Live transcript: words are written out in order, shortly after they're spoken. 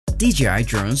DJI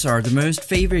drones are the most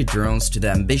favorite drones to the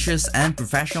ambitious and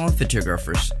professional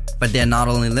photographers. But they're not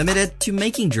only limited to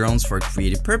making drones for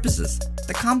creative purposes.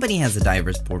 The company has a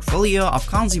diverse portfolio of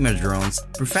consumer drones,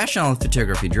 professional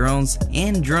photography drones,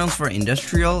 and drones for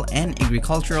industrial and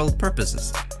agricultural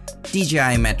purposes.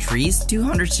 DJI Matrice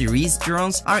 200 series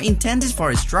drones are intended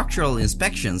for structural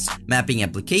inspections, mapping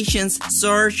applications,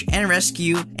 search and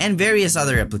rescue, and various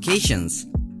other applications.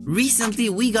 Recently,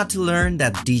 we got to learn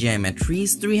that DJI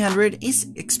Matrice 300 is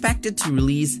expected to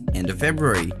release end of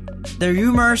February. The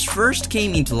rumors first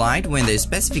came into light when the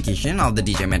specification of the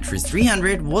DJI Matrice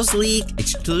 300 was leaked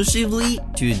exclusively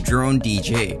to Drone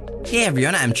DJ. Hey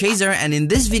everyone, I'm Chaser, and in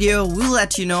this video, we'll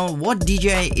let you know what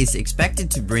DJI is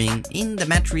expected to bring in the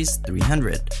Matrice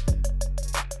 300.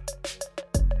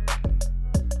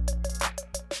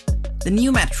 The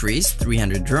new Matrice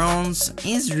 300 drones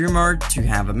is rumored to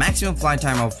have a maximum flight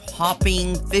time of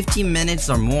whopping 15 minutes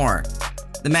or more.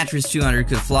 The Matrice 200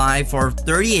 could fly for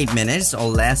 38 minutes or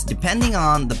less depending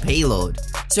on the payload,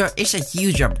 so it's a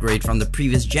huge upgrade from the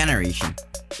previous generation.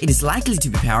 It is likely to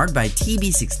be powered by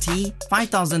TB6T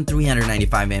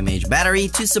 5395 mAh battery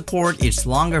to support its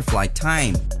longer flight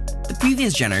time. The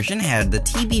previous generation had the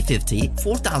TB50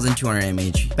 4200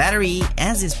 mAh battery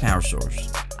as its power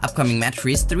source. Upcoming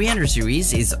Matrice 300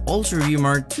 series is also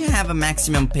rumored to have a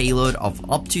maximum payload of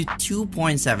up to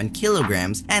 2.7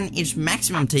 kilograms, and its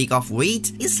maximum takeoff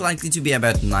weight is likely to be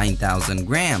about 9,000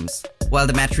 grams. While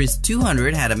the Matrice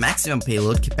 200 had a maximum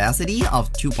payload capacity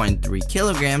of 2.3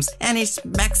 kilograms and its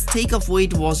max takeoff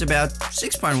weight was about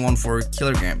 6.14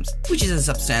 kilograms, which is a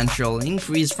substantial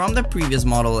increase from the previous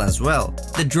model as well.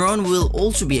 The drone will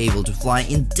also be able to fly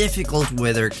in difficult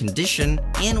weather conditions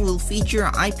and will feature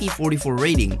IP44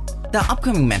 rating. The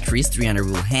upcoming Matrice 300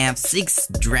 will have 6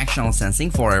 directional sensing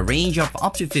for a range of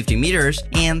up to 50 meters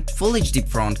and Full HD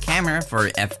front camera for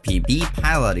FPV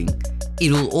piloting.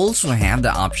 It will also have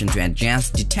the option to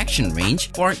adjust detection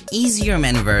range for easier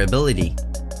maneuverability.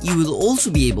 You will also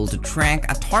be able to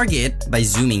track a target by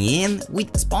zooming in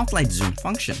with spotlight zoom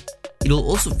function. It will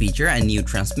also feature a new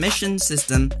transmission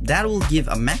system that will give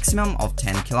a maximum of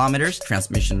 10 km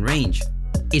transmission range.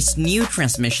 Its new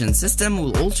transmission system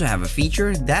will also have a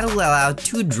feature that will allow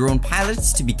 2 drone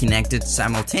pilots to be connected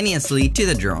simultaneously to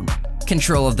the drone.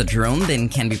 Control of the drone then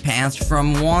can be passed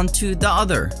from one to the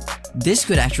other. This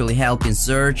could actually help in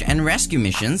search and rescue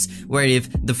missions, where if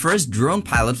the first drone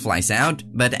pilot flies out,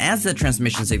 but as the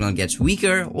transmission signal gets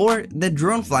weaker or the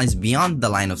drone flies beyond the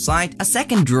line of sight, a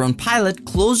second drone pilot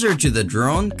closer to the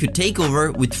drone could take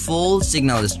over with full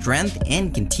signal strength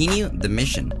and continue the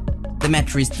mission. The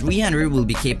Matrice 300 will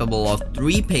be capable of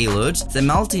 3 payloads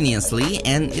simultaneously,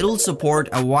 and it will support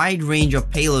a wide range of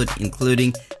payload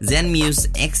including Zenmuse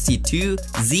X-T2,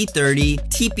 Z30,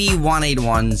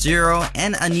 TP1810,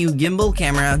 and a new gimbal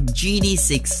camera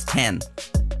GD610.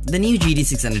 The new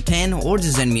GD610 or the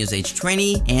Zenmuse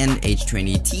H20 and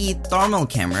H20T thermal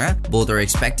camera both are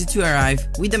expected to arrive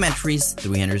with the Matrice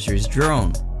 300 series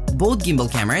drone. Both gimbal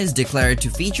camera is declared to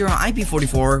feature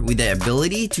IP44 with the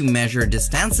ability to measure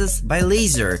distances by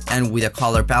laser and with a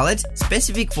color palette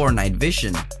specific for night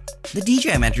vision. The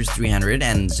DJI Matrice 300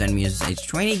 and Zenmuse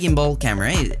H20 gimbal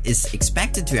camera is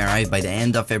expected to arrive by the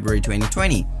end of February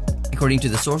 2020. According to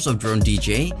the source of Drone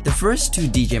DJ, the first 2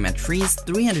 DJI Matrice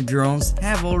 300 drones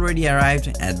have already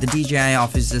arrived at the DJI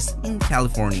offices in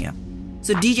California.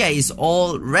 So DJI is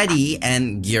all ready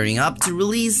and gearing up to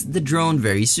release the drone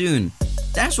very soon.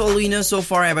 That's all we know so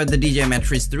far about the DJI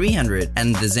Matrice 300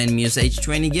 and the Zenmuse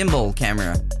H20 gimbal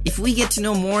camera. If we get to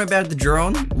know more about the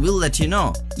drone, we'll let you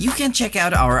know. You can check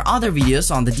out our other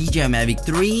videos on the DJI Mavic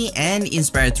 3 and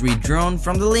Inspire 3 drone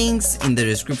from the links in the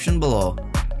description below.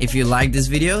 If you like this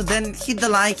video, then hit the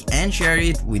like and share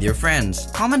it with your friends.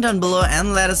 Comment down below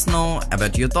and let us know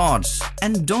about your thoughts.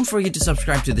 And don't forget to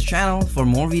subscribe to the channel for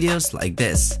more videos like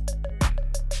this.